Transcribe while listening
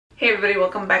Hey everybody,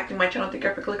 welcome back to my channel. Thank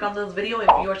you for clicking on this video. If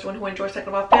you are someone who enjoys talking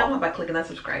about film, how about clicking that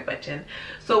subscribe button?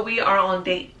 So we are on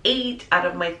day 8 out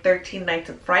of my 13 Nights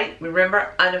of Fright.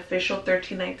 Remember, unofficial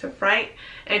 13 Nights of Fright.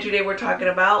 And today we're talking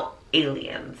about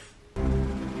aliens.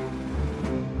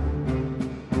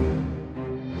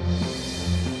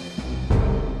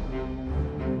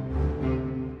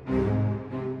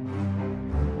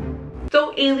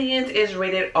 So Aliens is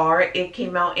rated R. It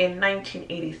came out in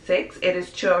 1986. It is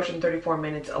 2 hours and 34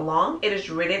 minutes long. It is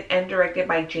written and directed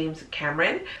by James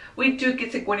Cameron. We do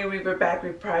get Sigourney Weaver back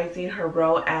reprising her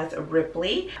role as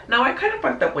Ripley. Now I kind of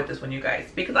fucked up with this one, you guys,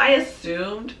 because I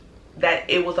assumed that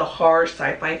it was a horror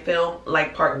sci-fi film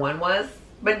like part 1 was.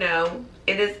 But no,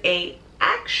 it is a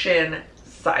action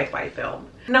sci-fi film.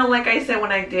 Now, like I said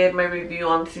when I did my review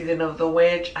on Season of the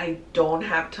Witch, I don't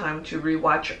have time to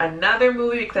rewatch another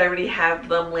movie because I already have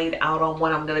them laid out on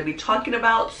what I'm going to be talking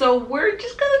about. So we're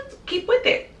just going to keep with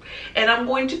it. And I'm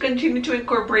going to continue to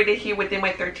incorporate it here within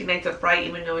my 13 Nights of Fright,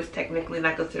 even though it's technically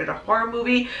not considered a horror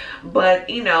movie. But,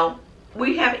 you know,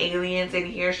 we have aliens in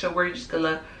here, so we're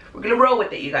gonna roll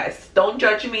with it, you guys. Don't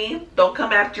judge me. Don't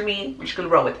come after me. We're just gonna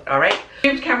roll with it, alright?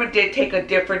 James Cameron did take a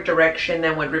different direction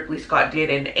than what Ridley Scott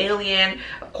did in Alien.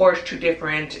 Of course, 2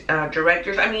 different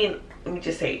directors. I mean, let me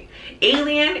just say,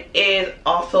 Alien is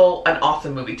also an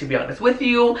awesome movie, to be honest with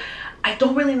you. I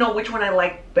don't really know which one I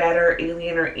like better,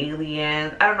 Alien or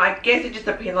Aliens. I don't know. I guess it just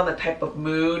depends on the type of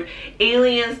mood.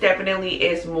 Aliens definitely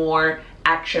is more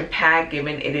action-packed,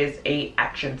 given it is a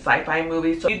action sci-fi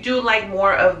movie. So if you do like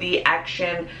more of the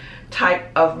action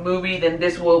type of movie, then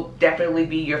this will definitely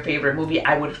be your favorite movie,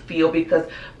 I would feel, because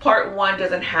part 1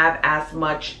 doesn't have as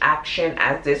much action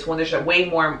as this one. There's way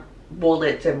more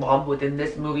bullets involved within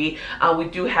this movie. We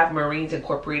do have Marines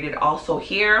incorporated also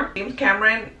here. James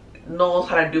Cameron knows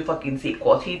how to do fucking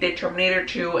sequels. He did Terminator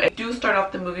 2. I do start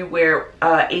off the movie where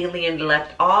Alien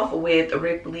left off, with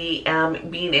Ripley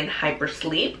being in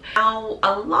hypersleep. Now,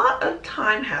 a lot of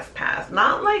time has passed.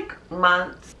 Not like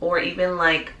months or even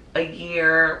like a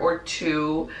year or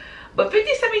 2, but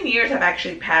 57 years have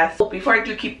actually passed. Before I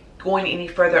do keep going any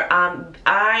further,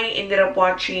 I ended up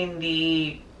watching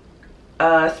the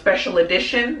special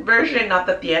edition version, not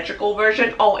the theatrical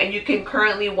version. Oh, and you can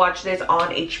currently watch this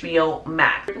on HBO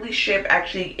Max. Ripley's ship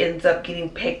actually ends up getting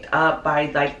picked up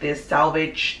by like this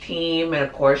salvage team, and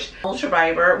of course lone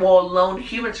survivor, well, lone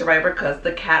human survivor, because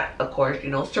the cat, of course,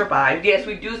 you know, survived. Yes,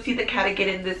 we do see the cat again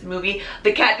in this movie.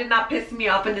 The cat did not piss me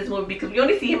off in this movie because we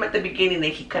only see him at the beginning,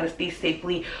 and he kind of stays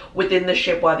safely within the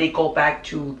ship while they go back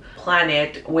to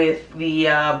planet with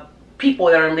the people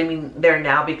that are living there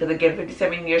now, because again,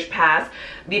 57 years past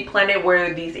the planet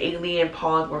where these alien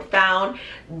pods were found.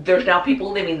 There's now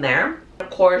people living there.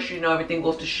 Of course, you know, everything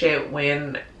goes to shit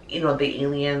when, you know, the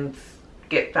aliens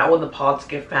get found, when the pods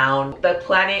get found. The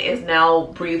planet is now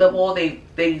breathable. They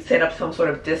set up some sort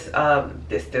of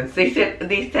distance.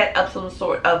 They set up some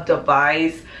sort of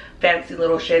device, fancy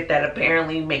little shit that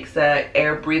apparently makes the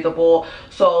air breathable,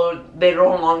 so they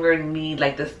no longer need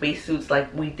like the spacesuits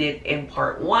like we did in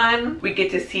part 1. We get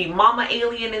to see Mama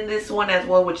Alien in this one as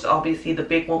well, which is obviously the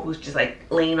big one who's just like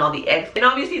laying all the eggs. And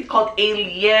obviously it's called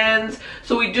Aliens,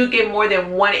 so we do get more than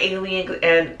one alien.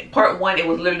 And part 1, it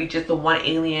was literally just the one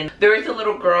alien. There is a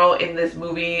little girl in this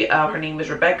movie. Her name is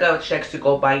Rebecca. She likes to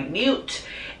go by Newt.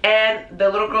 And the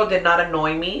little girl did not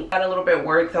annoy me. I got a little bit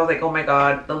worried because I was like, oh my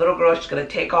god, the little girl is just gonna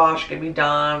take off, she's gonna be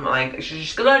dumb, like she's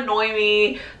just gonna annoy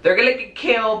me, they're gonna get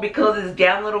killed because of this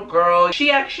damn little girl.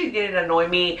 She actually didn't annoy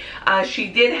me.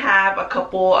 She did have a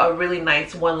couple of really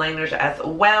nice one-liners as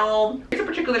well. There's a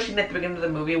particular scene at the beginning of the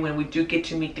movie when we do get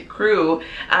to meet the crew,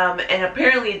 and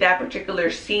apparently that particular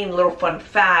scene, little fun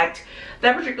fact,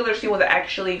 that particular scene was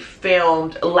actually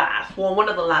filmed last. Well, one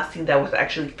of the last scenes that was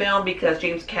actually filmed, because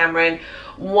James Cameron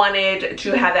wanted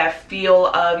to have that feel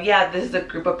of, yeah, this is a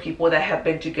group of people that have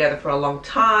been together for a long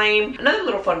time. Another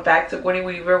little fun fact, Sigourney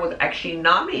Weaver was actually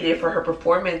nominated for her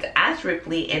performance as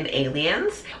Ripley in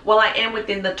Aliens. While I am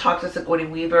within the talks of Sigourney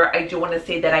Weaver, I do want to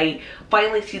say that I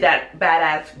finally see that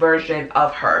badass version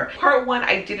of her. Part 1,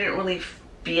 I didn't really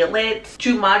feel it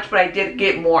too much, but I did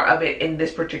get more of it in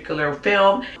this particular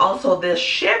film. Also, the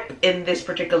ship in this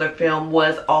particular film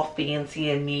was all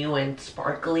fancy and new and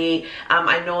sparkly.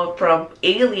 I know from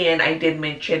Alien I did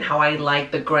mention how I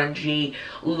like the grungy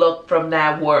look from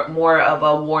that, more of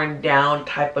a worn down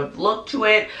type of look to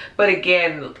it. But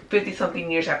again, 50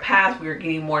 something years have passed, we are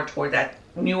getting more toward that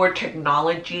newer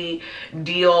technology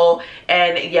deal.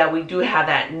 And yeah, we do have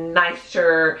that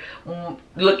nicer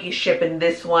looking ship in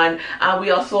this one.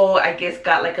 We also, I guess,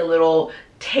 got like a little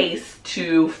taste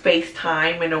to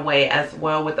FaceTime in a way as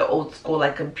well with the old school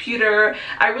like computer.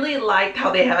 I really liked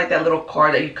how they had like that little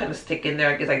card that you kind of stick in there,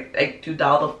 I guess like to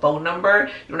dial the phone number.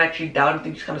 You don't actually dial anything,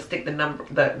 you just kind of stick the number,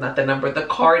 the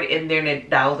card in there, and it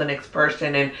dials the next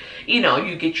person, and you know,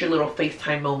 you get your little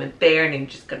FaceTime moment there, and then you're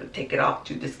just gonna take it off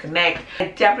to disconnect. I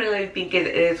definitely think it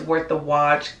is worth the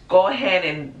watch. Go ahead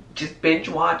and just binge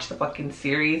watch the fucking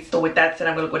series. So with that said,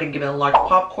 I'm gonna go ahead and give it a large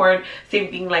popcorn. Same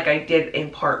thing like I did in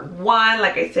part 1.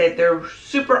 Like I said, they're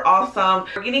super awesome.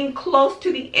 We're getting close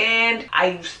to the end.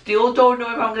 I still don't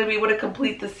know if I'm gonna be able to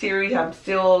complete the series. I'm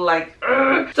still like,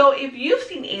 ugh. So if you've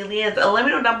seen Aliens, let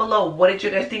me know down below, what did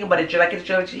you guys think about it? Did you like it?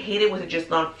 Did you hate it? Was it just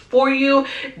not for you?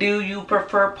 Do you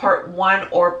prefer part 1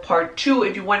 or part 2?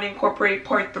 If you want to incorporate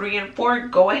part 3 and 4,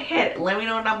 go ahead, let me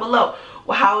know down below.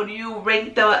 How do you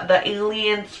rank the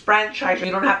Aliens franchise?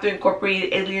 You don't have to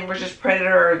incorporate Alien vs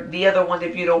Predator or the other ones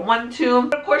if you don't want to.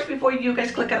 But of course, before you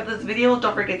guys click out of this video,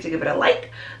 don't forget to give it a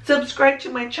like. Subscribe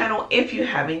to my channel if you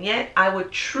haven't yet. I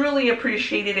would truly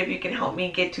appreciate it if you can help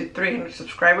me get to 300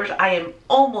 subscribers. I am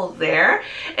almost there.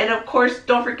 And of course,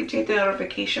 don't forget to hit the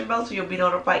notification bell so you'll be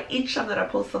notified each time that I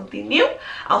post something new.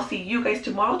 I'll see you guys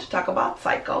tomorrow to talk about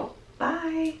Psycho.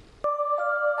 Bye.